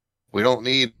 We don't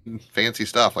need fancy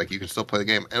stuff. Like, you can still play the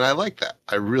game. And I like that.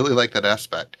 I really like that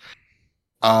aspect.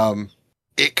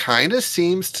 It kind of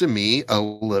seems to me a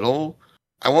little,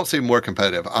 I won't say more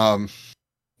competitive,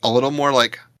 a little more,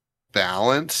 like,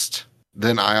 balanced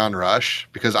than Ion Rush,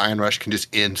 because Ion Rush can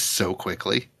just end so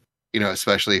quickly,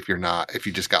 especially if you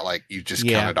just got, like, you just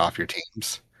counted off your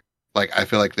teams. Like, I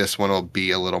feel like this one will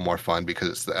be a little more fun because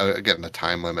it's, again, the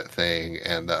time limit thing,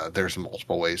 and there's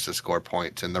multiple ways to score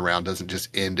points, and the round doesn't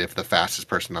just end if the fastest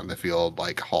person on the field,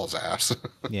 like, hauls ass.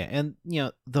 Yeah, and,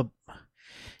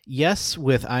 yes,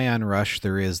 with Ion Rush,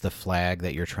 there is the flag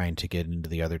that you're trying to get into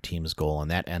the other team's goal,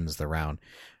 and that ends the round.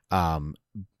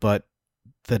 But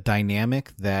the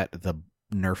dynamic that the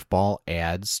Nerf ball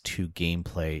adds to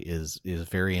gameplay is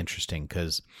very interesting,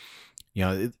 because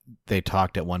they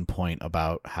talked at one point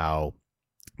about how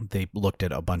they looked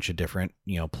at a bunch of different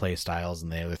play styles,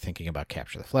 and they were thinking about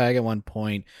capture the flag at one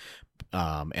point,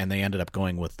 and they ended up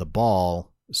going with the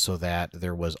ball so that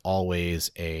there was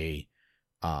always a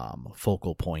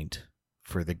focal point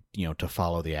for the, to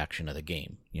follow the action of the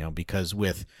game, because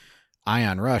with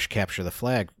Ion Rush, capture the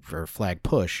flag for flag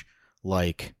push,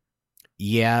 like,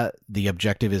 yeah, the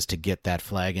objective is to get that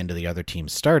flag into the other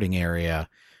team's starting area,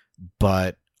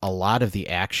 but a lot of the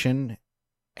action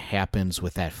happens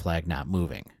with that flag not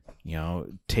moving.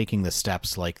 Taking the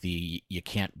steps like you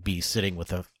can't be sitting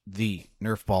with the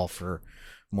Nerf ball for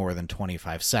more than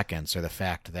 25 seconds, or the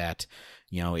fact that,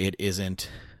 it isn't,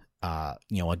 a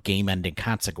game-ending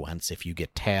consequence if you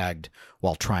get tagged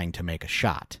while trying to make a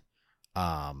shot.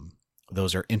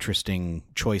 Those are interesting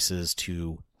choices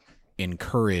to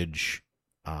encourage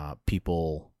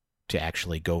people to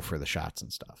actually go for the shots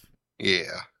and stuff.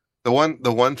 Yeah. The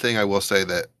one thing I will say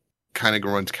that kind of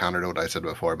runs counter to what I said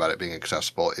before about it being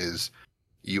accessible is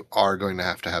you are going to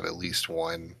have at least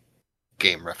one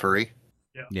game referee.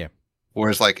 Yeah.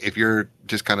 Whereas, like, if you're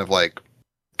just kind of like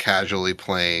casually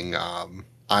playing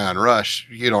Ion Rush,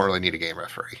 you don't really need a game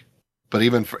referee. But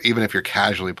even if you're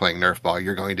casually playing Nerfball,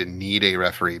 you're going to need a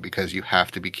referee because you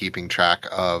have to be keeping track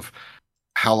of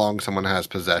how long someone has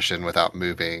possession without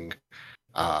moving,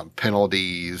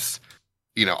 penalties,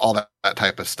 all that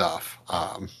type of stuff.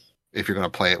 If you're going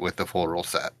to play it with the full rule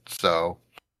set. So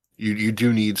you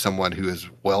do need someone who is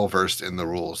well versed in the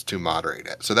rules to moderate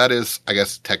it. So that is, I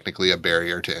guess, technically a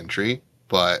barrier to entry,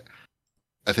 but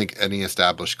I think any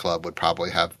established club would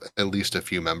probably have at least a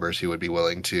few members who would be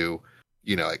willing to,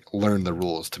 learn the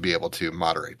rules to be able to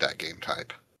moderate that game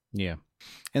type. Yeah.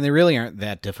 And they really aren't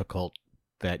that difficult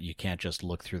that you can't just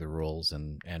look through the rules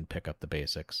and pick up the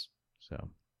basics. So,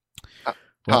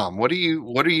 Tom, what are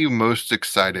you most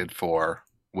excited for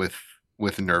with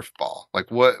Nerfball? Like,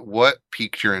 what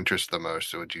piqued your interest the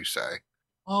most, would you say?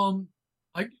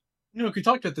 We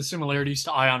talked about the similarities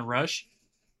to Ion Rush,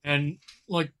 and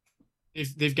like,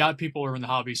 if they've got people who are in the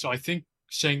hobby, so I think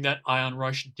saying that Ion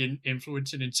Rush didn't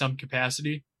influence it in some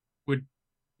capacity would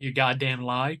be a goddamn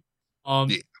lie. Yeah.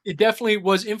 It definitely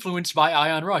was influenced by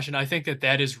Ion Rush, and I think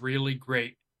that is really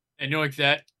great. And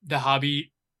that the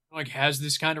hobby has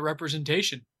this kind of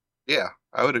representation. Yeah,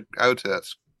 I would say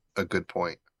that's a good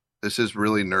point. This is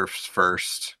really Nerf's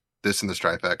first. This and the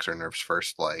Strife X are Nerf's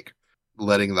first, like,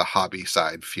 letting the hobby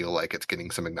side feel like it's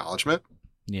getting some acknowledgement.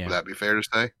 Yeah, would that be fair to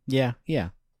say? Yeah.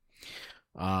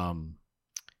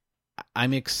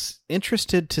 I'm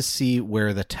interested to see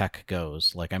where the tech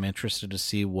goes. Like, I'm interested to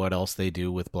see what else they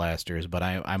do with blasters, but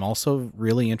I'm also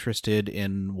really interested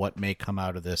in what may come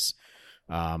out of this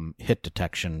hit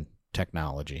detection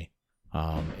technology,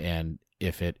 and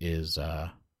if it is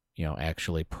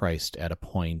actually priced at a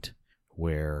point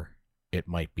where it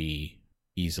might be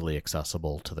easily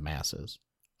accessible to the masses.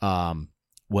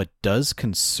 What does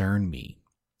concern me,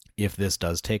 if this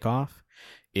does take off,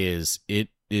 is it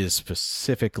is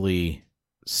specifically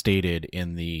stated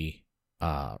in the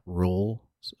rule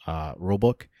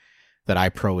book that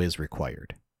iPro is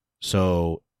required.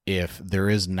 So if there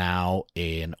is now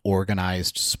an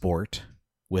organized sport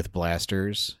with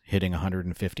blasters hitting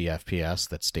 150 FPS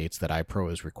that states that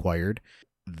iPro is required,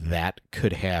 that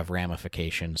could have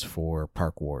ramifications for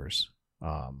Park Wars,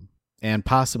 and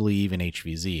possibly even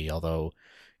HVZ, although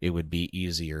it would be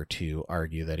easier to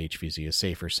argue that HVZ is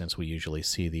safer since we usually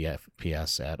see the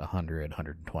FPS at 100,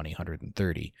 120,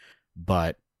 130.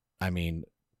 But, I mean,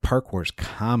 Park Wars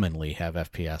commonly have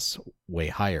FPS way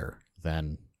higher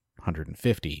than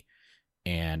 150.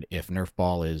 And if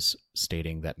Nerfball is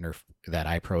stating that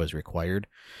iPro is required,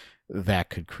 that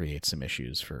could create some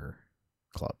issues for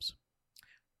clubs.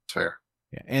 Fair.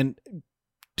 Yeah, and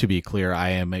to be clear, I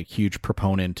am a huge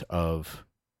proponent of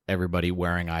everybody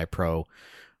wearing iPro.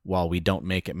 While we don't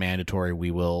make it mandatory, we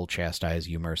will chastise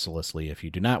you mercilessly if you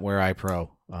do not wear iPro.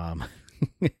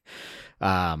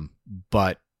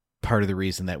 But part of the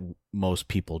reason that most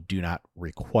people do not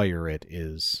require it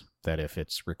is that if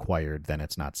it's required, then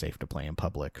it's not safe to play in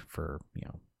public for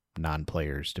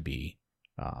non-players to be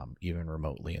even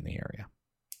remotely in the area.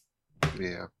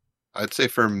 Yeah, I'd say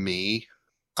for me,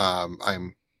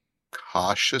 I'm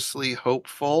cautiously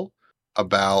hopeful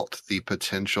about the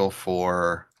potential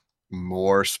for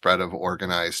more spread of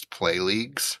organized play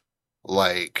leagues.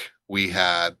 Like we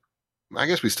had, I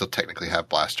guess we still technically have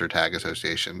Blaster Tag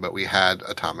Association, but we had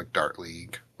Atomic Dart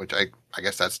League, which I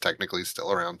guess that's technically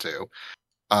still around too.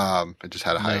 It just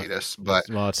had a hiatus, but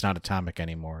it's not Atomic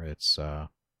anymore. It's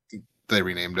they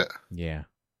renamed it. Yeah.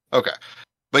 Okay.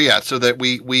 But yeah, so that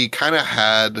we kind of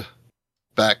had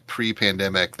back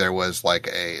pre-pandemic, there was like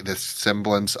this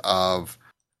semblance of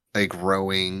a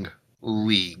growing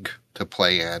league to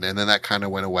play in, and then that kind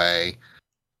of went away,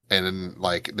 and then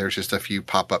like there's just a few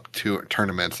pop-up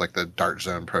tournaments like the Dart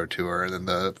Zone Pro Tour and then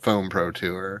the Foam Pro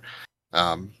Tour,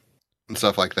 and and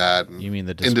stuff like that. And You mean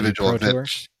the Dispute individual Pro Tour?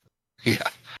 events? Yeah,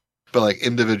 but like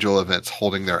individual events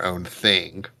holding their own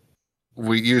thing,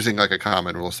 we using like a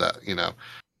common rule set,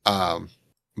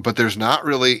 but there's not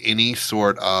really any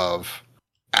sort of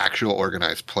actual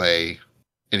organized play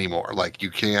anymore. Like you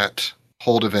can't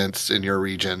hold events in your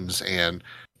regions and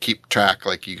keep track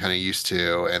like you kind of used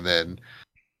to, and then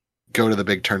go to the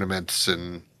big tournaments,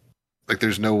 and like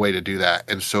there's no way to do that.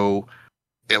 And so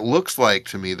it looks like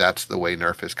to me that's the way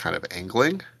Nerf is kind of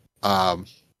angling, and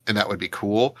that would be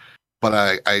cool.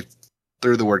 But I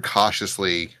threw the word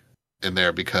cautiously in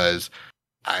there because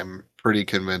I'm pretty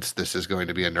convinced this is going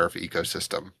to be a Nerf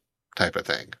ecosystem type of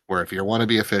thing, where if you want to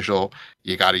be official,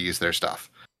 you got to use their stuff.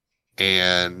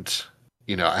 And,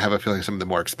 I have a feeling some of the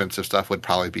more expensive stuff would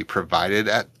probably be provided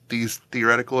at these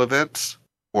theoretical events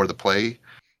or the play.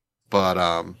 But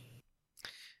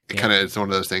it kind of is one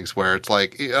of those things where it's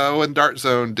like, when Dart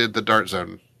Zone did the Dart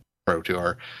Zone Pro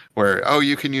Tour, where,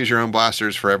 you can use your own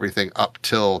blasters for everything up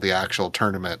till the actual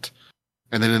tournament.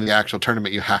 And then in the actual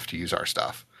tournament, you have to use our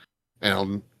stuff.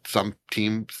 And some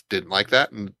teams didn't like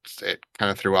that, and it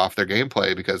kind of threw off their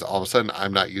gameplay because all of a sudden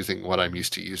I'm not using what I'm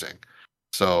used to using.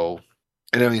 So,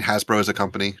 and I mean, Hasbro is a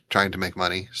company trying to make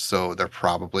money, so they're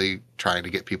probably trying to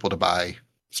get people to buy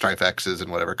Strife X's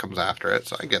and whatever comes after it.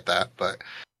 So I get that, but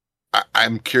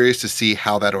I'm curious to see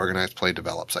how that organized play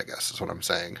develops, I guess is what I'm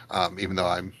saying. Even though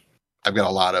I've got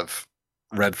a lot of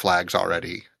red flags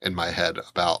already in my head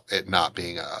about it not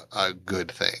being a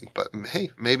good thing, but hey,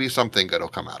 maybe something good will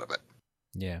come out of it.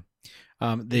 Yeah.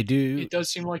 They do. It does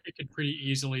seem like it could pretty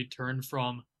easily turn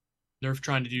from Nerf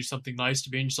trying to do something nice to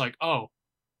being just like, oh,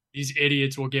 these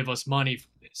idiots will give us money for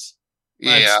this.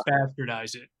 Let's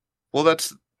bastardize it. Well,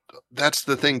 that's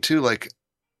the thing too. Like,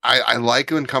 I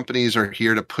like when companies are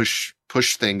here to push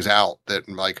things out that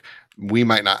like we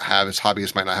might not have, as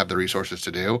hobbyists might not have the resources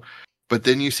to do. But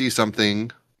then you see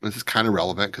something, this is kind of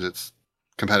relevant because it's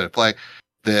competitive play,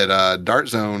 that Dart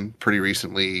Zone pretty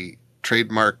recently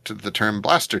trademarked the term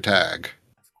blaster tag.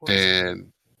 And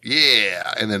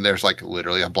and then there's like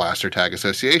literally a blaster tag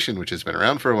association, which has been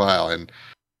around for a while. And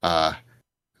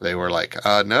they were like,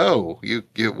 no, you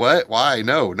what? Why?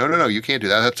 No, you can't do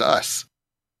that. That's us.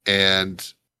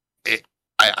 And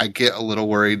I get a little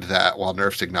worried that while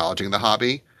Nerf's acknowledging the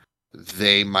hobby,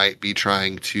 they might be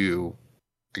trying to,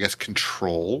 I guess,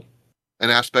 control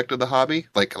an aspect of the hobby,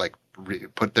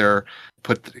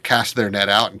 cast their net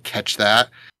out and catch that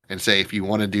and say, if you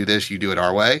want to do this, you do it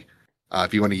our way.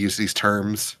 If you want to use these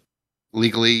terms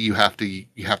legally, you have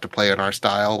to play in our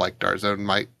style, like Darzone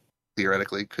might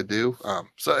theoretically could do.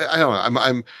 So I don't know.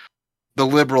 I'm the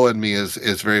liberal in me is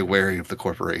very wary of the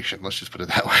corporation. Let's just put it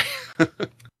that way.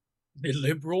 The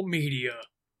liberal media.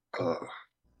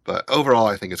 But overall,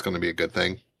 I think it's going to be a good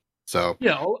thing. So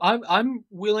yeah, I'm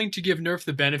willing to give Nerf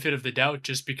the benefit of the doubt,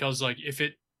 just because like if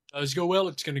it does go well,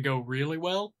 it's going to go really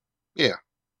well. Yeah,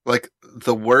 like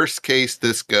the worst case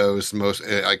this goes most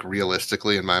like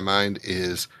realistically in my mind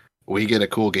is we get a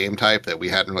cool game type that we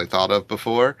hadn't really thought of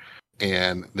before,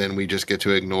 and then we just get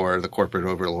to ignore the corporate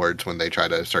overlords when they try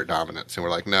to assert dominance, and we're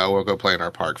like, no, we'll go play in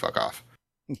our park. Fuck off.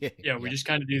 Yeah, we just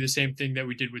kind of do the same thing that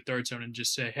we did with Dart Zone and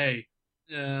just say, hey,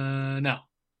 no.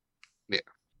 Yeah.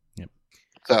 Yep.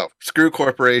 So, screw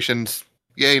corporations.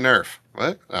 Yay, Nerf.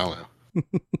 What? I don't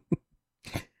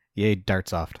know. Yay,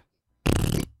 Dartsoft.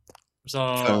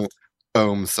 So,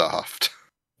 Foam soft.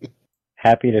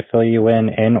 Happy to fill you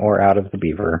in or out of the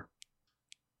beaver.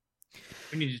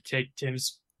 We need to take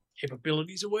Tim's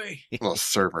capabilities away. Well,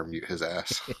 server mute his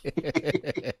ass.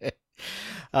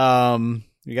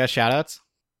 You got shout outs?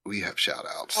 We have shout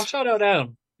outs. I'll shout out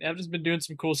Adam. Adam's been doing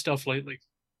some cool stuff lately.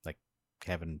 Like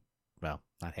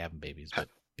not having babies, but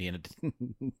being a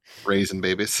raising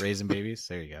babies. Raising babies.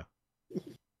 There you go.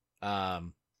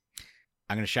 I'm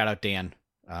gonna shout out Dan,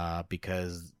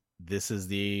 because this is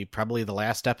probably the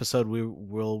last episode we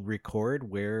will record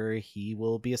where he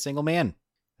will be a single man.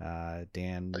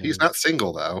 Dan, he's not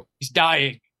single though. He's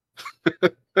dying.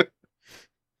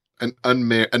 An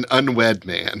unwed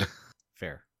man.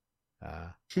 Fair.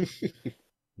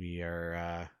 We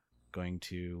are going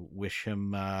to wish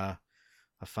him a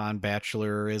fond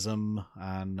bachelorism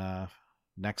on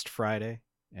next Friday,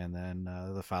 and then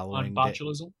the following on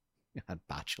botulism. On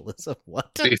botulism,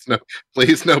 what?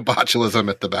 Please no botulism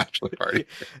at the bachelor party.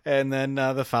 And then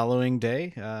the following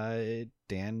day,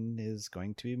 Dan is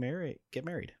going to get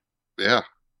married. Yeah,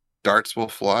 darts will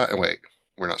fly. Wait,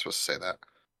 we're not supposed to say that.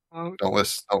 Don't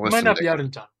listen. We might not be out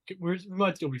in time. We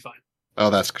might still be fine. Oh,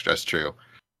 that's true.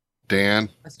 Dan,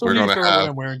 we're going to have. What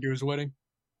I'm wearing to his wedding.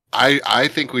 I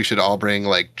think we should all bring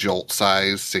like Jolt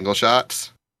size single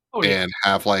shots Oh yeah. and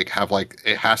have like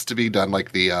it has to be done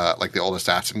like the old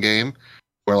assassin game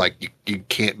where like you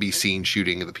can't be seen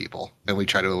shooting at the people, and we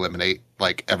try to eliminate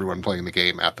like everyone playing the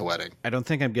game at the wedding. I don't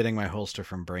think I'm getting my holster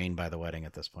from Brain by the wedding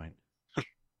at this point.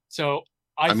 So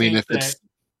I mean, think if that it's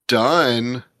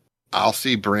done, I'll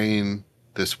see Brain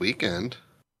this weekend.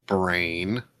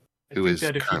 Brain, I who think is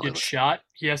that if he currently gets shot,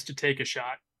 he has to take a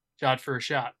shot. Shot for a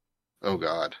shot. oh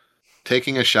god,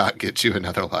 taking a shot gets you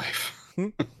another life.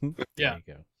 There Yeah.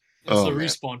 you go. It's Oh, the man.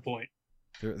 respawn point.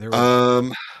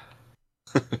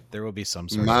 There will be some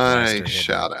sort of My blaster hidden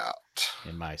shout out.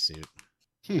 in my suit,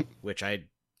 Hmm. which I,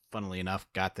 funnily enough,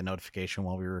 got the notification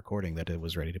while we were recording that it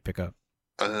was ready to pick up.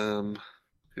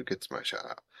 Who gets my shout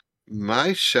out?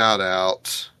 My shout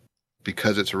out,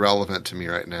 because it's relevant to me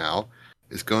right now,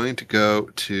 is going to go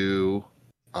to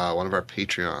one of our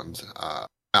Patreons,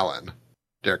 Alan,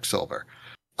 Derek Silver,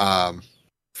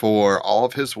 for all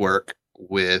of his work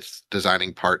with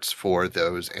designing parts for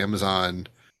those Amazon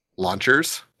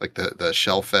launchers, like the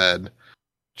shell-fed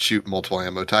shoot multiple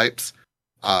ammo types.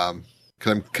 Because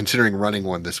I'm considering running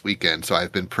one this weekend, so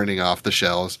I've been printing off the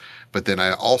shells, but then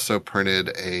I also printed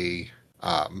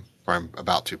or I'm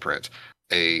about to print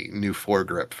a new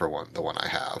foregrip for the one I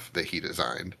have that he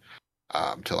designed,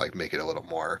 to like make it a little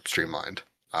more streamlined.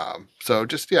 So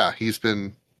just, yeah, he's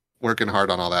been working hard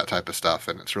on all that type of stuff,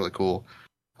 and it's really cool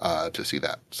to see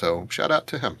that. So shout out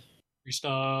to him. Free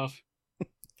stuff.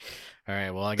 All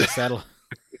right, well, I guess that'll...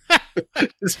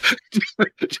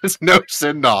 just no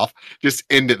send off. Just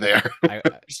end it there. I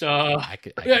Stuff.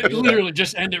 can Yeah, do that. literally,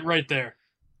 just end it right there.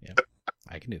 Yeah,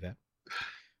 I can do that.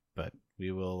 But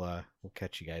we will we'll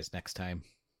catch you guys next time.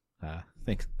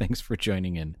 Thanks for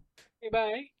joining in. Hey,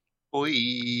 bye.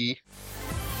 Oi.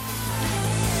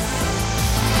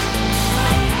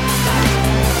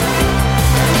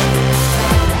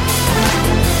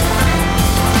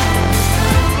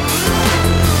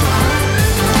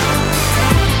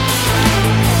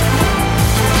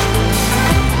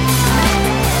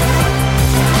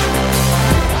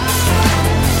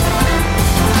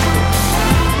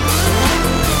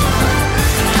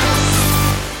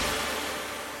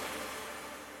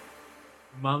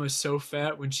 Mama's so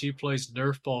fat when she plays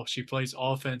Nerfball, she plays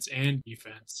offense and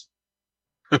defense.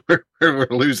 We're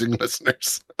losing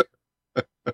listeners.